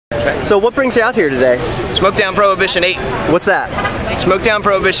So what brings you out here today? Smoke Down Prohibition 8. What's that? Smoke Down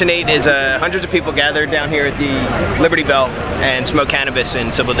Prohibition 8 is hundreds of people gathered down here at the Liberty Bell and smoke cannabis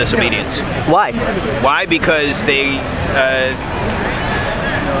in civil disobedience. Why? Why? Because they... a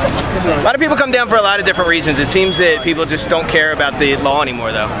lot of people come down for a lot of different reasons. It seems that people just don't care about the law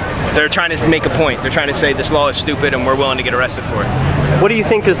anymore, though. They're trying to make a point. They're trying to say this law is stupid and we're willing to get arrested for it. What do you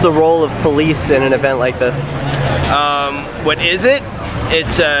think is the role of police in an event like this? What is it?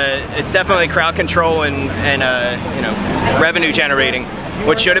 It's definitely crowd control and you know, revenue generating.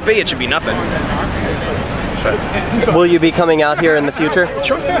 What should it be? It should be nothing. Will you be coming out here in the future?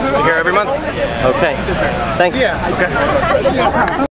 Sure. We're here every month. Okay. Thanks. Yeah. Okay.